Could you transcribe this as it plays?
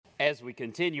As we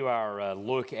continue our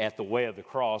look at the way of the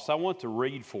cross, I want to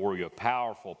read for you a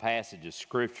powerful passage of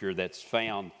Scripture that's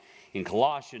found in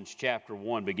Colossians chapter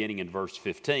 1, beginning in verse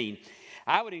 15.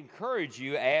 I would encourage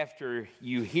you, after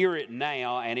you hear it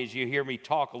now, and as you hear me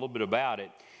talk a little bit about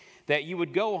it, that you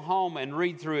would go home and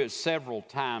read through it several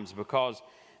times, because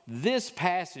this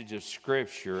passage of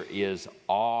Scripture is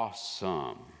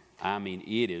awesome. I mean,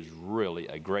 it is really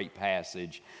a great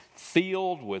passage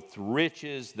filled with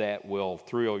riches that will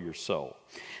thrill your soul.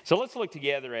 So let's look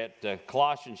together at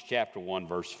Colossians chapter 1,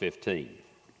 verse 15.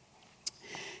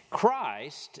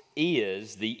 Christ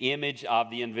is the image of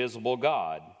the invisible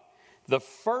God, the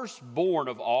firstborn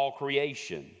of all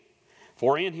creation.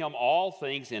 For in him all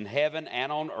things in heaven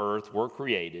and on earth were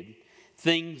created,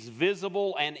 things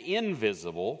visible and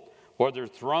invisible, whether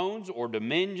thrones or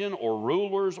dominion or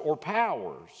rulers or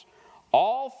powers.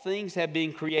 All things have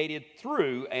been created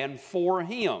through and for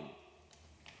him.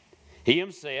 He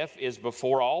himself is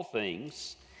before all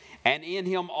things, and in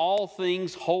him all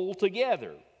things hold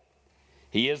together.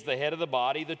 He is the head of the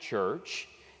body, the church.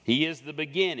 He is the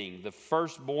beginning, the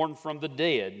firstborn from the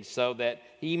dead, so that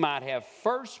he might have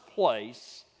first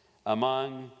place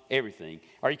among everything.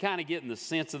 Are you kind of getting the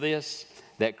sense of this?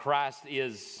 That Christ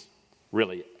is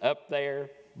really up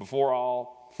there, before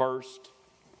all, first?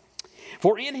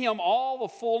 For in him all the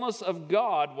fullness of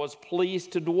God was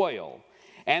pleased to dwell,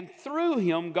 and through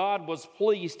him God was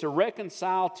pleased to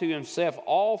reconcile to himself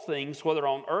all things, whether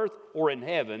on earth or in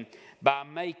heaven, by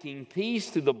making peace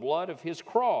through the blood of his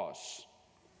cross.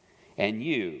 And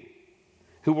you,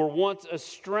 who were once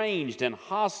estranged and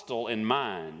hostile in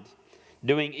mind,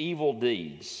 doing evil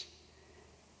deeds,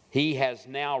 he has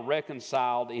now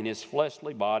reconciled in his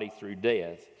fleshly body through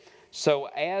death, so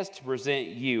as to present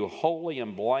you holy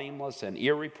and blameless and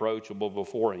irreproachable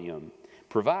before him,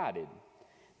 provided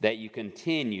that you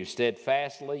continue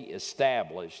steadfastly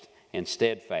established and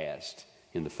steadfast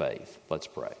in the faith. Let's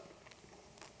pray.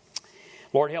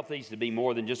 Lord, help these to be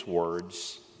more than just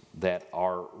words that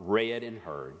are read and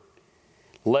heard.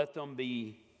 Let them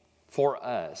be for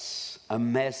us a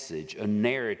message, a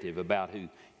narrative about who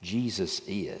Jesus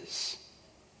is.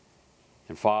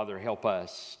 And Father, help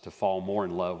us to fall more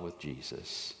in love with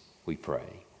Jesus, we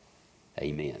pray.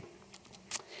 Amen.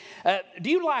 Do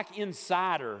you like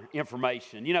insider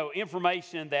information? You know,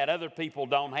 information that other people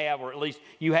don't have, or at least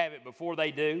you have it before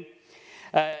they do?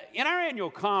 In our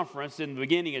annual conference in the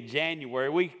beginning of January,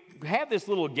 we have this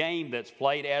little game that's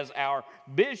played as our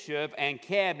bishop and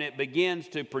cabinet begins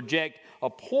to project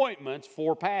appointments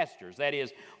for pastors. That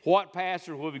is, what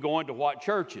pastors will be going to what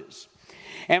churches.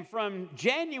 And from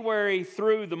January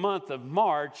through the month of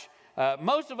March,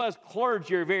 most of us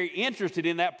clergy are very interested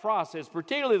in that process,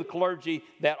 particularly the clergy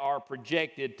that are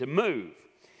projected to move.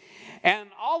 And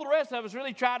all the rest of us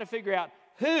really try to figure out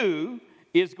who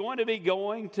is going to be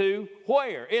going to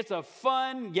where. It's a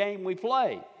fun game we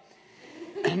play.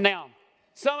 Now,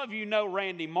 some of you know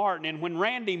Randy Martin, and when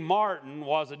Randy Martin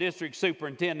was a district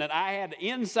superintendent, I had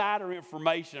insider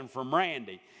information from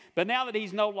Randy. But now that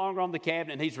he's no longer on the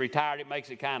cabinet and he's retired, it makes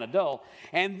it kind of dull.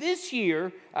 And this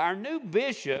year, our new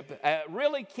bishop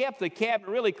really kept the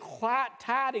cabinet really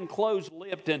tight and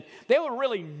close-lipped, and there were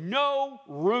really no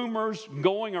rumors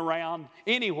going around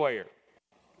anywhere.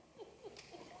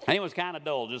 And it was kind of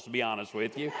dull, just to be honest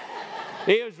with you.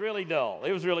 It was really dull.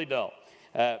 It was really dull.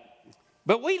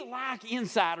 But we like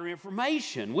insider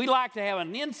information. We like to have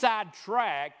an inside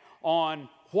track on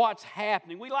what's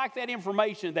happening. We like that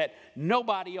information that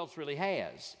nobody else really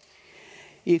has.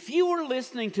 If you were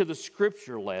listening to the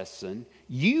scripture lesson,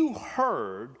 you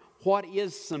heard what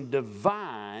is some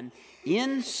divine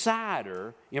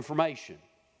insider information.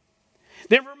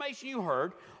 The information you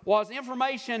heard was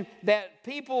information that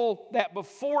people that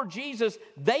before Jesus,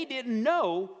 they didn't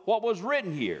know what was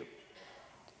written here.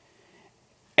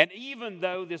 And even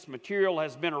though this material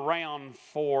has been around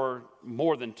for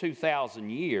more than 2,000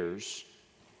 years,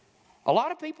 a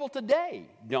lot of people today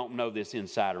don't know this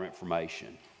insider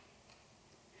information.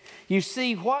 You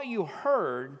see, what you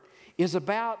heard is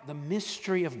about the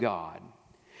mystery of God.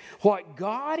 What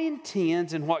God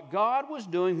intends and what God was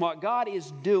doing, what God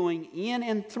is doing in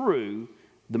and through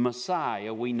the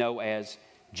Messiah we know as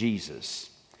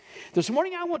Jesus. This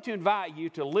morning I want to invite you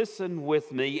to listen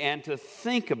with me and to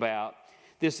think about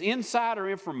this insider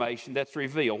information that's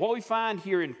revealed. What we find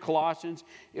here in Colossians,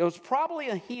 it was probably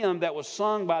a hymn that was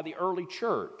sung by the early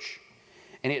church.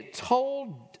 And it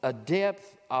told a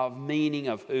depth of meaning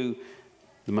of who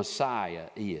the Messiah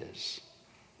is.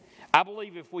 I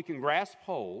believe if we can grasp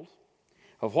hold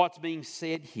of what's being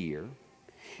said here,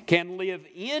 can live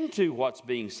into what's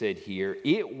being said here,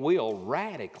 it will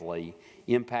radically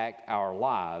impact our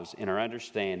lives and our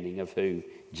understanding of who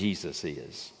Jesus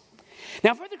is.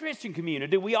 Now, for the Christian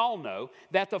community, we all know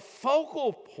that the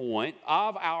focal point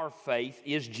of our faith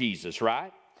is Jesus,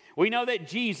 right? We know that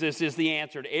Jesus is the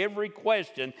answer to every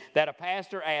question that a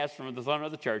pastor asks from the throne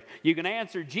of the church. You can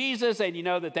answer Jesus, and you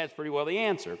know that that's pretty well the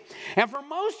answer. And for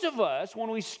most of us, when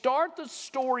we start the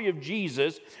story of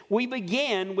Jesus, we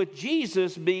begin with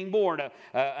Jesus being born.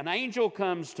 An angel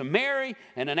comes to Mary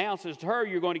and announces to her,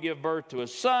 you're going to give birth to a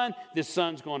son. This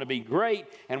son's going to be great.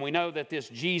 And we know that this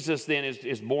Jesus then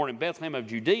is born in Bethlehem of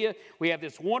Judea. We have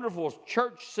this wonderful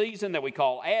church season that we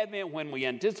call Advent when we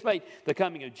anticipate the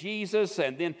coming of Jesus.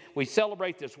 And then we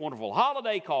celebrate this wonderful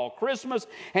holiday called Christmas,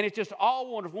 and it's just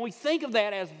all wonderful. When we think of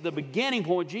that as the beginning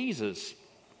point of Jesus.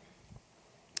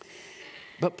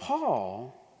 But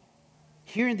Paul,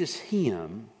 here in this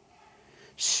hymn,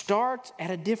 starts at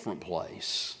a different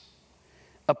place.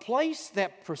 A place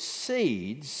that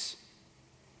precedes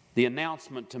the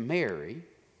announcement to Mary.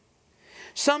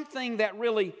 Something that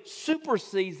really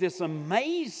supersedes this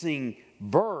amazing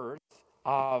birth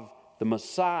of the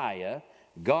Messiah,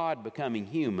 God becoming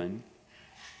human.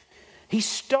 He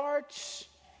starts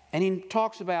and he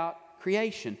talks about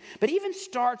creation, but even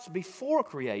starts before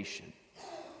creation.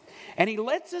 And he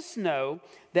lets us know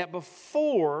that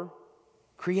before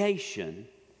creation,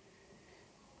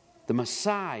 the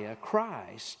Messiah,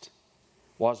 Christ,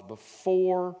 was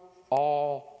before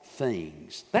all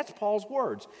things. That's Paul's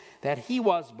words, that he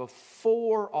was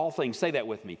before all things. Say that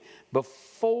with me.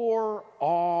 Before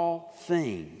all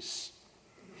things.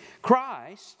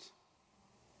 Christ,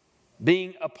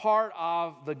 being a part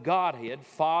of the Godhead,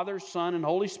 Father, Son, and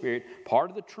Holy Spirit, part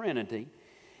of the Trinity,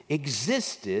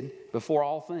 existed before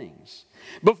all things.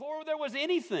 Before there was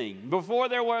anything, before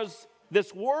there was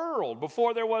this world,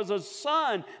 before there was a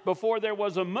sun, before there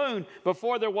was a moon,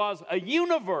 before there was a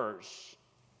universe,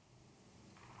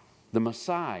 the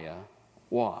Messiah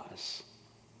was.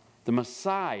 The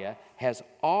Messiah has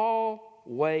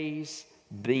always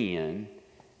been.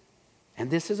 And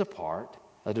this is a part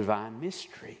of the divine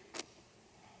mystery.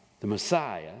 The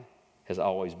Messiah has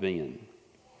always been.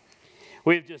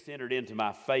 We've just entered into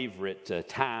my favorite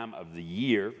time of the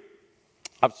year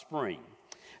of spring.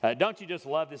 Don't you just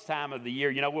love this time of the year?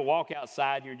 You know, we'll walk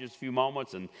outside here in just a few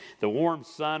moments and the warm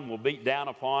sun will beat down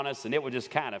upon us and it will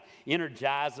just kind of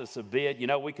energize us a bit. You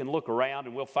know, we can look around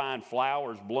and we'll find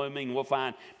flowers blooming. We'll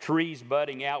find trees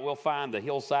budding out. We'll find the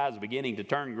hillsides beginning to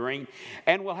turn green.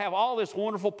 And we'll have all this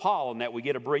wonderful pollen that we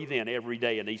get to breathe in every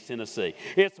day in East Tennessee.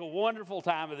 It's a wonderful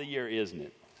time of the year, isn't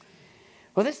it?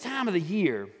 Well, this time of the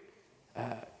year,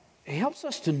 it helps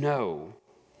us to know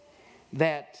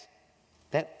that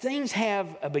things have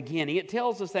a beginning. It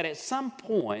tells us that at some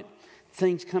point,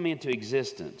 things come into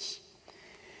existence.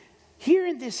 Here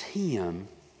in this hymn,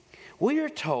 we are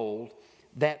told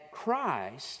that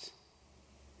Christ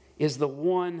is the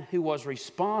one who was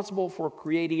responsible for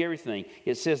creating everything.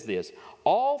 It says this,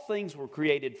 all things were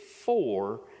created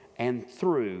for and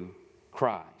through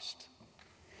Christ.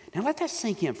 Now let that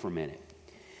sink in for a minute.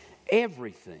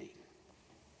 Everything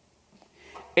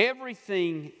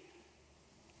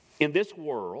in this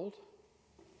world,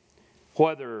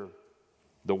 whether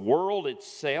the world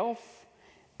itself,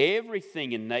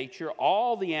 everything in nature,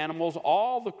 all the animals,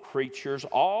 all the creatures,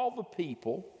 all the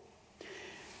people,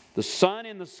 the sun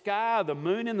in the sky, the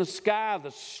moon in the sky, the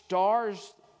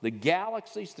stars, the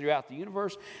galaxies throughout the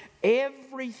universe,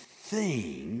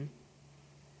 everything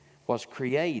was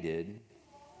created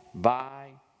by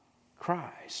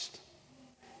Christ.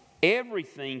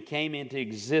 Everything came into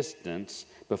existence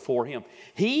before him.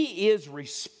 He is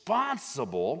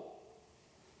responsible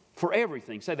for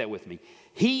everything. Say that with me.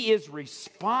 He is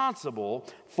responsible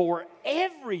for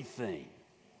everything.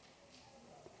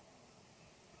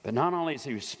 But not only is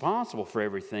he responsible for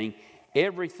everything,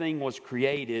 everything was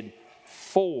created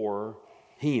for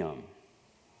him.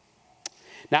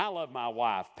 Now, I love my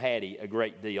wife, Patty, a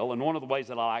great deal. And one of the ways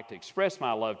that I like to express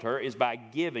my love to her is by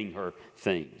giving her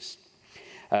things.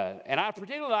 And I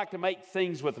particularly like to make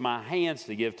things with my hands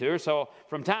to give to her. So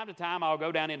from time to time, I'll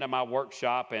go down into my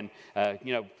workshop and,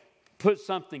 put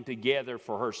something together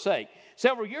for her sake.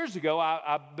 Several years ago,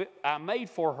 I made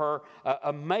for her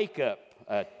a makeup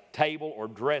table or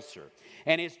dresser.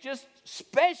 And it's just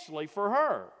specially for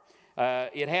her.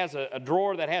 It has a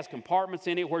drawer that has compartments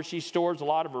in it where she stores a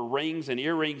lot of her rings and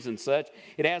earrings and such.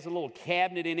 It has a little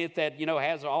cabinet in it that,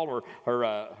 has all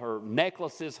her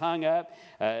necklaces hung up.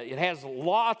 It has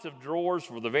lots of drawers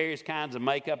for the various kinds of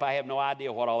makeup. I have no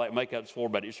idea what all that makeup's for,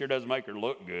 but it sure does make her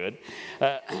look good.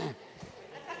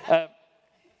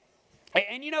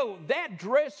 And you know, that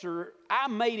dresser, I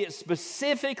made it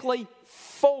specifically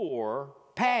for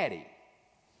Patty.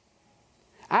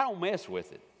 I don't mess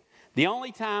with it. The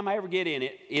only time I ever get in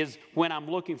it is when I'm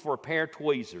looking for a pair of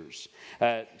tweezers.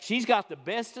 She's got the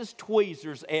bestest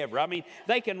tweezers ever. I mean,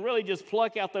 they can really just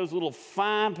pluck out those little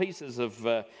fine pieces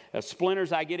of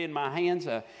splinters I get in my hands.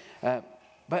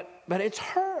 But it's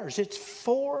hers. It's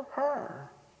for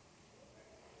her.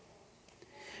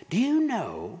 Do you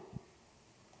know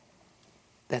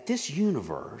that this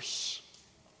universe,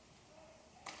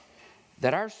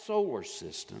 that our solar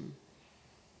system,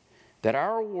 that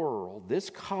our world, this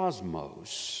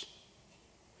cosmos,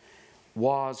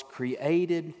 was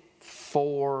created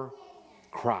for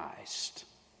Christ?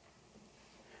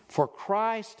 For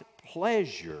Christ's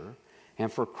pleasure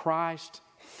and for Christ's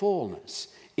fullness.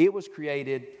 It was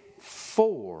created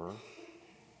for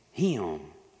Him.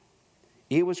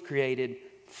 It was created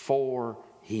for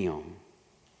Him.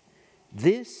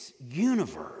 This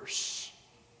universe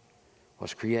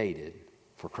was created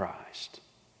for Christ.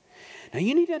 Now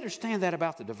you need to understand that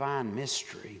about the divine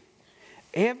mystery.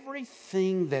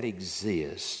 Everything that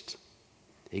exists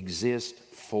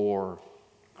for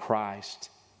Christ's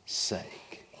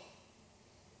sake.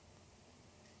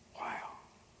 Wow.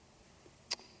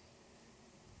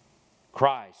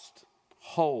 Christ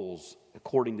holds,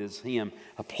 according to this hymn,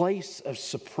 a place of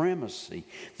supremacy.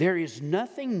 There is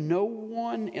nothing, no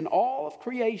one in all of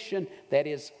creation that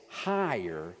is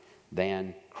higher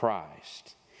than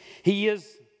Christ. He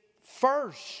is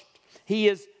first. He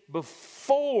is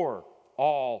before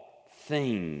all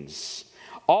things.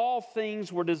 All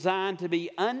things were designed to be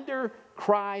under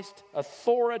Christ's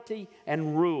authority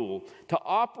and rule, to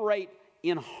operate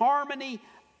in harmony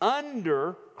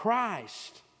under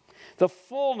Christ. The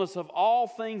fullness of all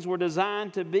things were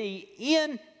designed to be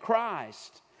in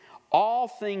Christ. All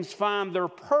things find their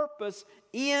purpose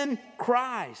in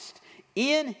Christ.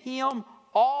 In Him,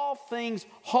 all things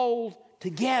hold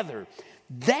together.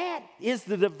 That is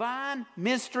the divine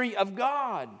mystery of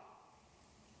God.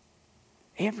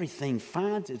 Everything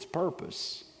finds its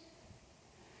purpose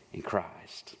in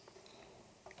Christ.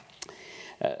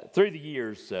 Through the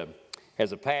years,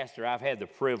 as a pastor, I've had the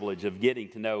privilege of getting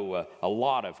to know a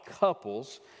lot of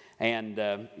couples. And,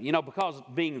 because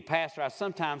being a pastor, I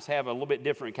sometimes have a little bit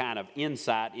different kind of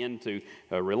insight into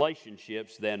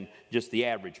relationships than just the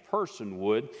average person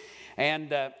would.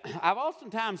 And I've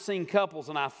oftentimes seen couples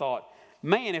and I thought,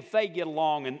 man, if they get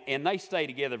along and they stay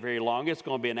together very long, it's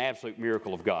going to be an absolute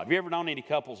miracle of God. Have you ever known any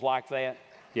couples like that?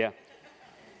 Yeah.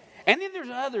 And then there's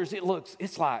others,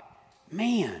 it's like,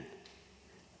 man,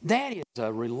 that is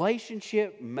a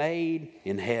relationship made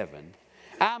in heaven.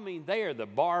 I mean, they are the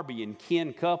Barbie and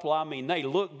Ken couple. I mean, they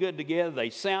look good together.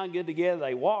 They sound good together.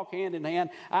 They walk hand in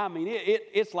hand. I mean,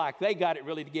 it's like they got it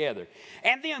really together.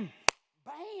 And then,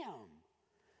 bam,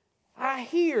 I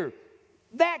hear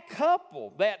that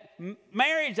couple, that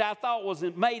marriage I thought was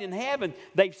made in heaven,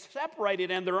 they've separated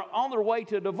and they're on their way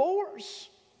to divorce.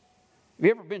 Have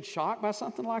you ever been shocked by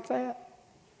something like that?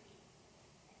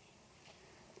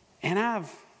 And I've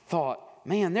thought,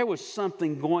 man, there was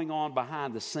something going on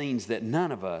behind the scenes that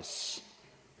none of us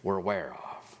were aware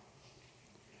of.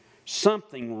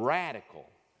 Something radical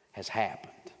has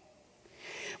happened.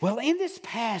 Well, in this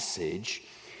passage,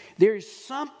 there is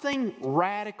something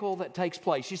radical that takes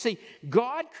place. You see,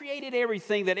 God created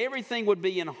everything, that everything would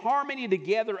be in harmony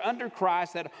together under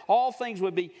Christ, that all things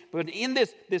would be, but in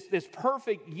this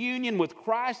perfect union with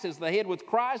Christ as the head, with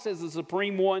Christ as the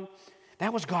supreme one,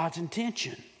 that was God's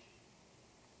intention.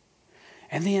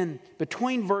 And then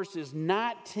between verses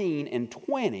 19 and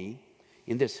 20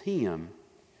 in this hymn,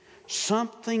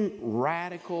 something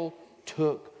radical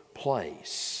took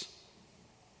place.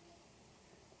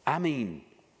 I mean,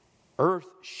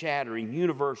 earth-shattering,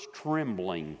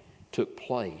 universe-trembling took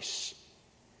place.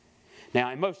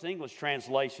 Now, in most English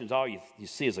translations, all you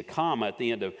see is a comma at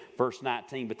the end of verse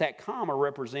 19, but that comma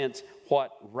represents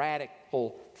what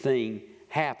radical thing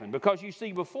happened. Because you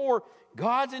see, before,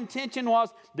 God's intention was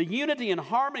the unity and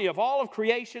harmony of all of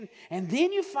creation, and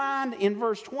then you find in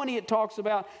verse 20 it talks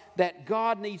about that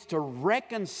God needs to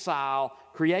reconcile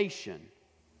creation.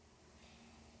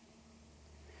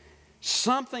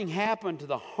 Something happened to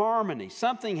the harmony.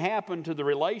 Something happened to the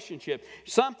relationship.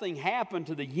 Something happened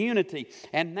to the unity.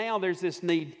 And now there's this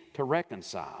need to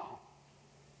reconcile.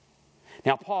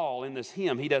 Now, Paul, in this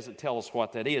hymn, he doesn't tell us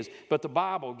what that is, but the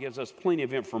Bible gives us plenty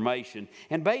of information.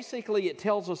 And basically, it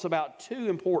tells us about two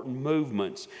important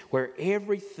movements where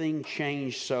everything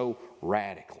changed so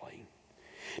radically.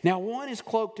 Now, one is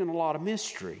cloaked in a lot of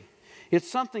mystery. It's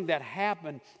something that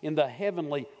happened in the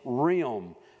heavenly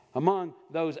realm among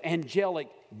those angelic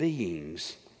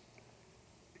beings.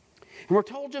 And we're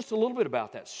told just a little bit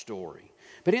about that story.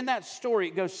 But in that story,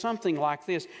 it goes something like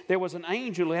this. There was an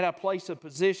angel who had a place of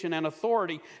position and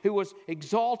authority who was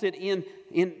exalted in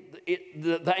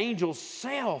the angel's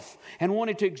self and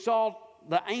wanted to exalt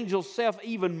the angel's self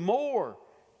even more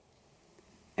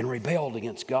and rebelled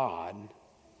against God.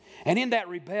 And in that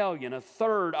rebellion, a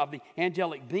third of the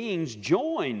angelic beings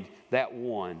joined that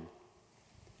one.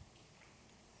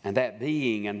 And that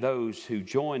being and those who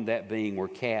joined that being were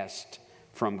cast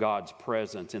from God's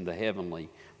presence in the heavenly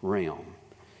realm.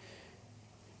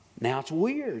 Now it's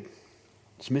weird.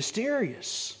 It's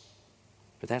mysterious.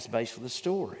 But that's basically the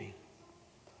story.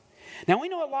 Now we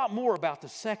know a lot more about the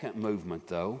second movement,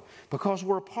 though, because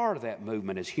we're a part of that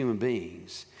movement as human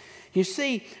beings. You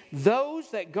see,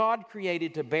 those that God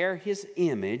created to bear His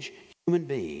image, human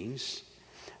beings,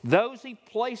 those He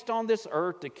placed on this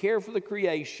earth to care for the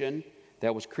creation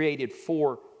that was created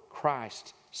for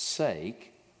Christ's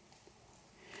sake,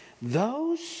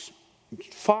 those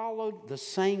followed the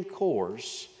same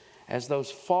course as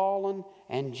those fallen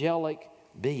angelic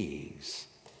beings.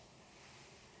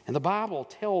 And the Bible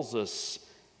tells us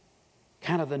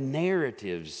kind of the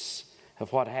narratives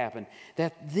of what happened.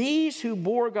 That these who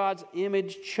bore God's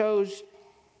image chose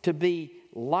to be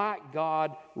like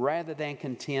God rather than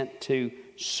content to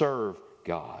serve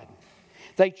God.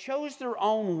 They chose their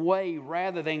own way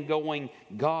rather than going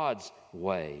God's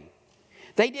way.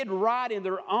 They did right in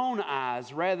their own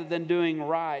eyes rather than doing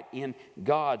right in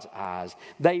God's eyes.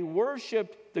 They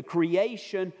worshiped the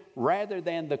creation rather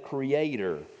than the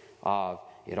Creator of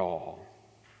it all.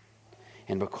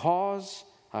 And because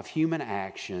of human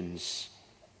actions,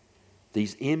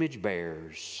 these image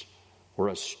bearers were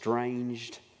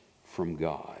estranged from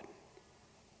God.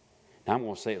 Now I'm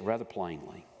going to say it rather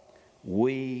plainly.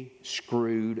 We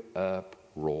screwed up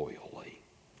royally.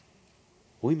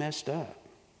 We messed up.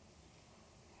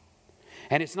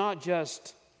 And it's not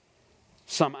just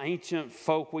some ancient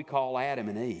folk we call Adam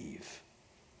and Eve.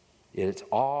 It's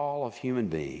all of human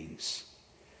beings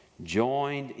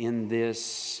joined in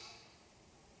this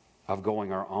of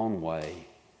going our own way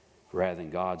rather than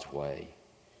God's way.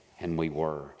 And we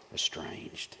were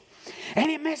estranged.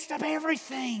 And it messed up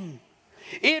everything.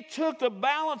 It took the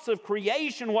balance of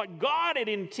creation, what God had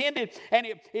intended, and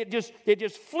it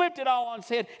just flipped it all on its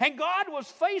head. And God was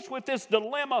faced with this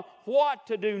dilemma, what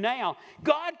to do now.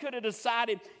 God could have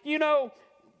decided,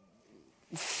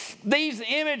 these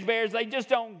image bearers, they just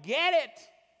don't get it.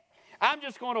 I'm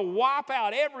just going to wipe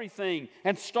out everything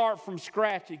and start from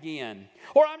scratch again.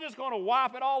 Or I'm just going to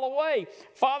wipe it all away.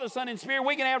 Father, Son, and Spirit,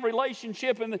 we can have a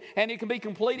relationship and it can be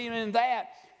completed in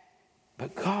that.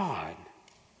 But God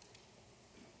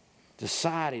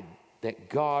decided that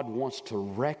God wants to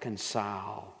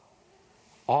reconcile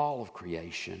all of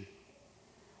creation,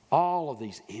 all of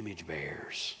these image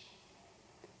bearers,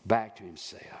 back to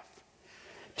Himself.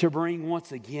 To bring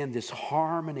once again this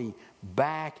harmony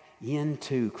back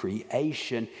into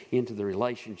creation, into the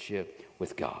relationship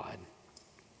with God.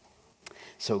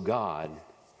 So God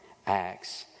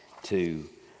acts to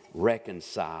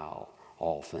reconcile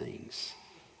all things.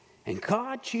 And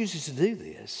God chooses to do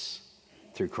this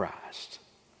through Christ.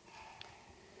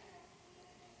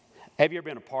 Have you ever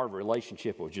been a part of a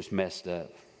relationship that was just messed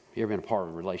up? You ever been a part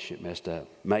of a relationship messed up?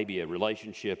 Maybe a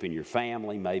relationship in your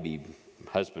family, maybe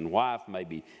husband and wife,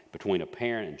 maybe between a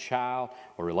parent and child,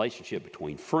 or a relationship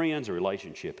between friends, a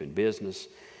relationship in business.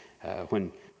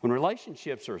 When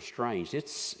relationships are estranged,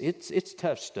 it's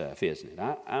tough stuff, isn't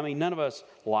it? I mean, none of us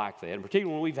like that. And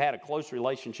particularly when we've had a close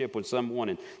relationship with someone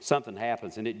and something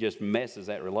happens and it just messes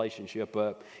that relationship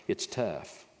up, it's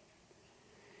tough.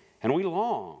 And we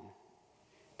long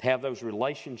to have those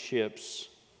relationships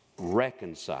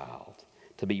reconciled,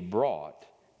 to be brought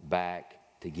back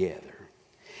together.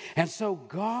 And so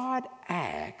God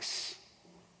acts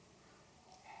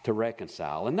to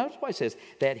reconcile. And notice what He says,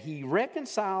 that He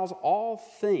reconciles all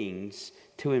things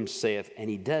to Himself, and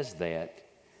He does that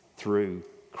through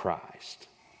Christ.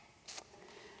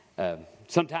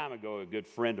 Some time ago, a good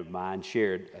friend of mine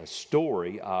shared a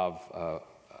story of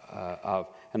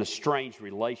an estranged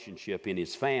relationship in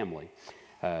his family.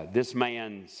 This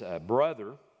man's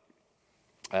brother,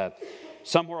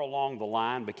 somewhere along the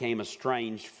line, became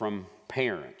estranged from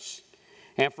parents.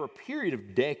 And for a period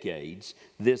of decades,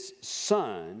 this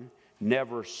son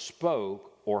never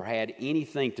spoke or had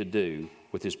anything to do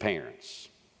with his parents.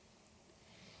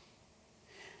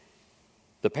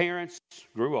 The parents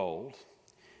grew old,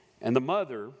 and the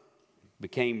mother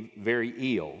became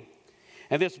very ill.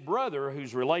 And this brother,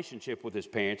 whose relationship with his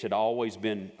parents had always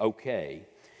been okay,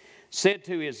 said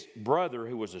to his brother,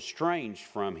 who was estranged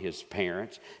from his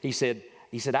parents, he said,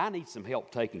 he said, I need some help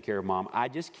taking care of Mom. I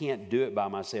just can't do it by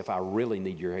myself. I really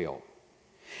need your help.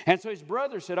 And so his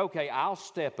brother said, okay, I'll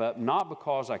step up, not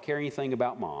because I care anything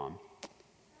about Mom,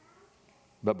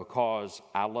 but because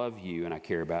I love you and I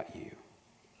care about you.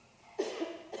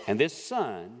 And this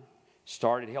son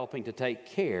started helping to take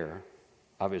care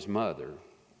of his mother.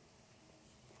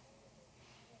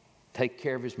 Take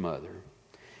care of his mother.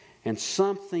 And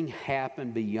something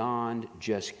happened beyond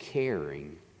just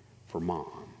caring for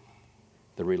Mom.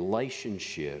 The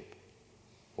relationship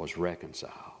was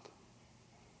reconciled.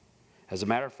 As a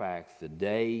matter of fact, the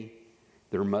day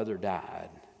their mother died,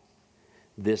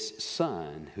 this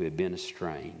son who had been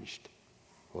estranged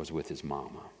was with his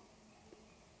mama.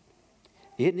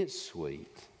 Isn't it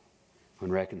sweet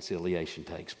when reconciliation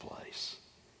takes place?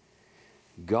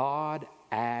 God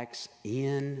acts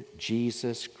in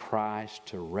Jesus Christ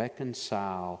to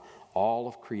reconcile all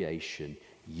of creation,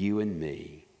 you and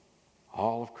me,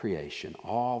 all of creation,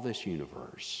 all this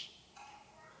universe,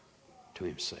 to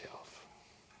himself.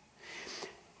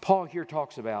 Paul here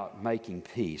talks about making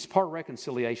peace. Part of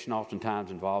reconciliation oftentimes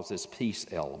involves this peace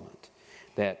element.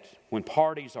 That when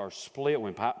parties are split,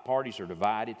 when parties are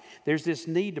divided, there's this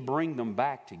need to bring them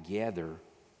back together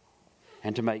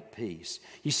and to make peace.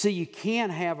 You see, you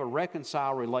can't have a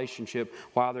reconciled relationship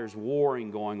while there's warring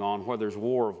going on, where there's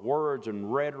war of words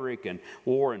and rhetoric and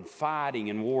war and fighting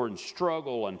and war and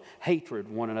struggle and hatred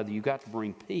of one another. You've got to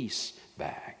bring peace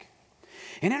back.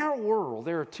 And in our world,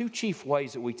 there are two chief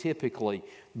ways that we typically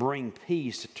bring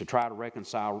peace to try to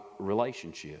reconcile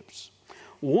relationships.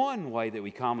 One way that we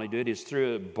commonly do it is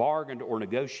through a bargained or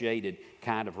negotiated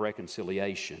kind of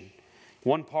reconciliation.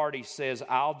 One party says,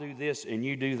 I'll do this and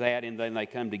you do that, and then they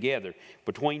come together.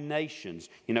 Between nations,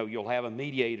 you'll have a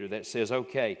mediator that says,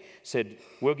 okay,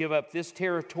 we'll give up this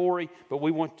territory, but we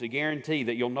want to guarantee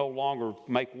that you'll no longer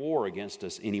make war against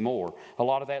us anymore. A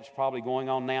lot of that's probably going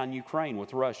on now in Ukraine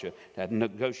with Russia, that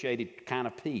negotiated kind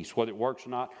of peace. Whether it works or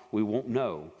not, we won't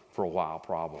know for a while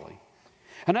probably.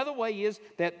 Another way is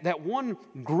that one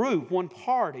group, one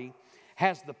party,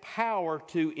 has the power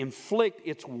to inflict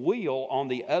its will on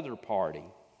the other party.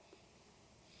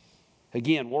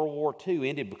 Again, World War II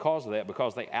ended because of that,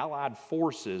 because the Allied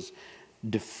forces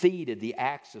defeated the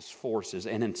Axis forces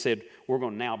and then said, we're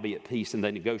going to now be at peace, and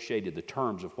they negotiated the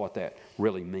terms of what that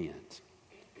really meant.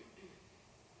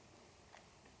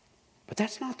 But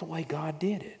that's not the way God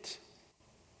did it.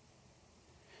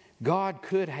 God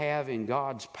could have, in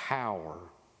God's power,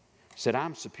 said,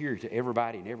 I'm superior to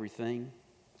everybody and everything,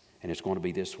 and it's going to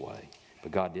be this way.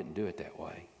 But God didn't do it that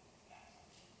way.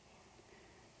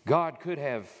 God could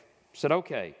have said,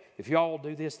 okay, if y'all will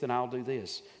do this, then I'll do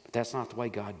this. But that's not the way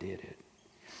God did it.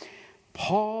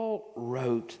 Paul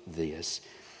wrote this,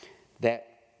 that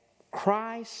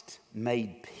Christ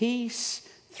made peace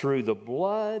through the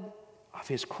blood of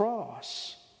his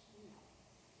cross.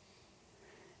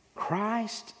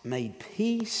 Christ made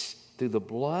peace through the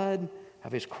blood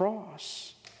of his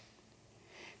cross.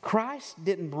 Christ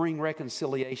didn't bring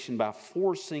reconciliation by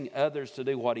forcing others to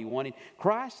do what he wanted.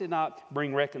 Christ did not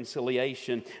bring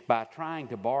reconciliation by trying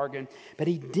to bargain, but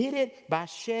he did it by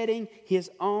shedding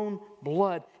his own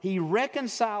blood. He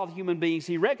reconciled human beings.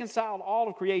 He reconciled all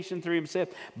of creation through himself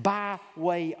by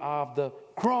way of the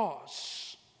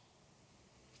cross.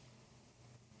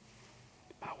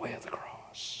 By way of the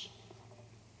cross.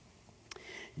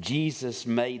 Jesus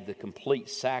made the complete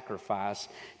sacrifice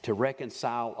to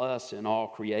reconcile us and all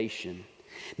creation.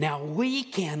 Now we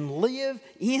can live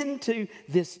into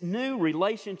this new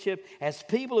relationship as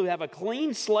people who have a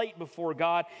clean slate before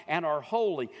God and are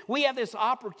holy. We have this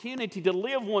opportunity to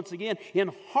live once again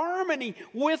in harmony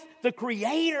with the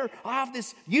Creator of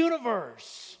this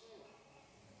universe.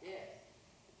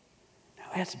 Now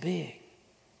that's big.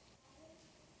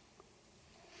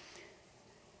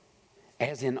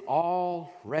 As in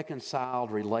all reconciled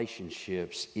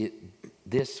relationships,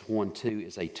 this one too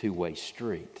is a two-way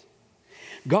street.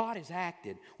 God has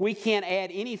acted. We can't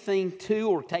add anything to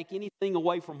or take anything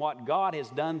away from what God has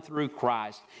done through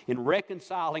Christ in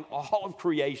reconciling all of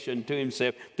creation to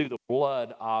himself through the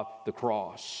blood of the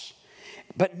cross.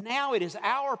 But now it is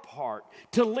our part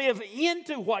to live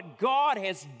into what God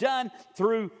has done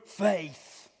through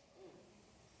faith.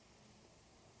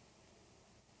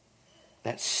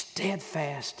 That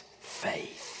steadfast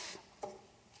faith.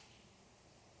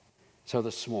 So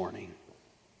this morning,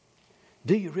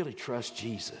 do you really trust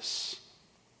Jesus?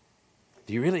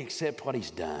 Do you really accept what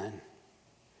he's done?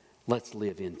 Let's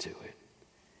live into it.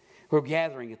 We're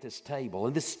gathering at this table,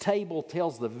 and this table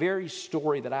tells the very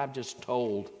story that I've just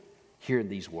told here in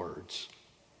these words.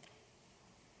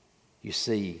 You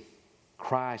see,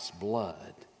 Christ's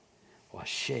blood was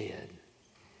shed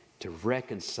to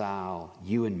reconcile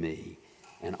you and me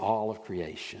and all of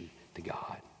creation to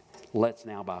God. Let's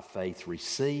now by faith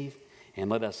receive and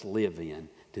let us live in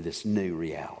to this new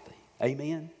reality.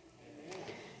 Amen?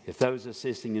 If those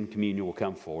assisting in communion will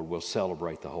come forward, we'll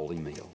celebrate the holy meal.